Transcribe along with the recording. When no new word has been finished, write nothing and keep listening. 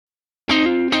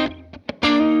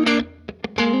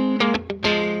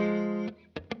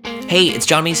Hey, it's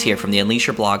John Meese here from the Unleash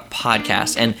Your Blog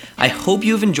podcast, and I hope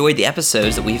you've enjoyed the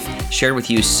episodes that we've shared with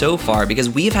you so far because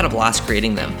we've had a blast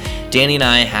creating them. Danny and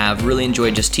I have really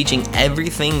enjoyed just teaching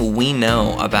everything we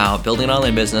know about building an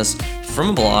online business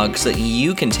from a blog so that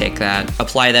you can take that,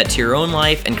 apply that to your own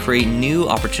life, and create new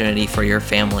opportunity for your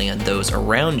family and those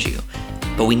around you.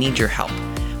 But we need your help.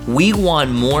 We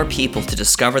want more people to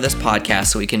discover this podcast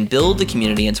so we can build the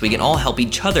community and so we can all help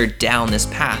each other down this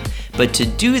path. But to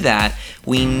do that,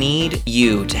 we need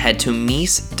you to head to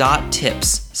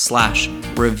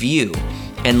meese.tips/review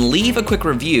and leave a quick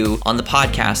review on the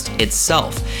podcast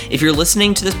itself. If you're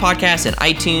listening to this podcast in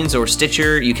iTunes or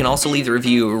Stitcher, you can also leave the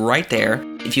review right there.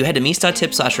 If you head to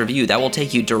meese.tips/review, that will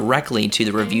take you directly to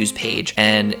the reviews page,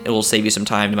 and it will save you some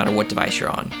time no matter what device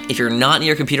you're on. If you're not near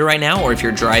your computer right now, or if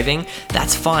you're driving,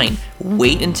 that's fine.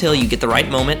 Wait until you get the right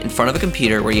moment in front of a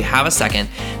computer where you have a second,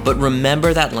 but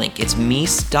remember that link. It's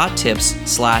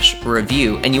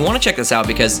meese.tips/review, and you want to check this out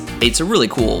because it's really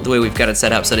cool the way we've got it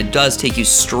set up so that it does take you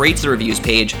straight to the reviews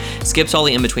page, skips all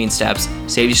the in-between steps,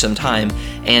 saves you some time,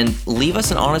 and leave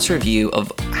us an honest review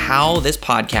of how this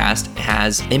podcast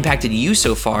has impacted you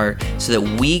so far so that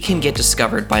we can get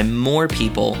discovered by more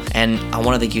people. And I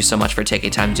want to thank you so much for taking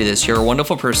time to do this. You're a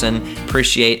wonderful person,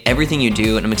 appreciate everything you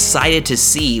do, and I'm excited to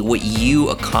see what you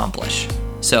accomplish.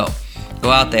 So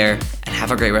go out there and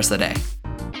have a great rest of the day.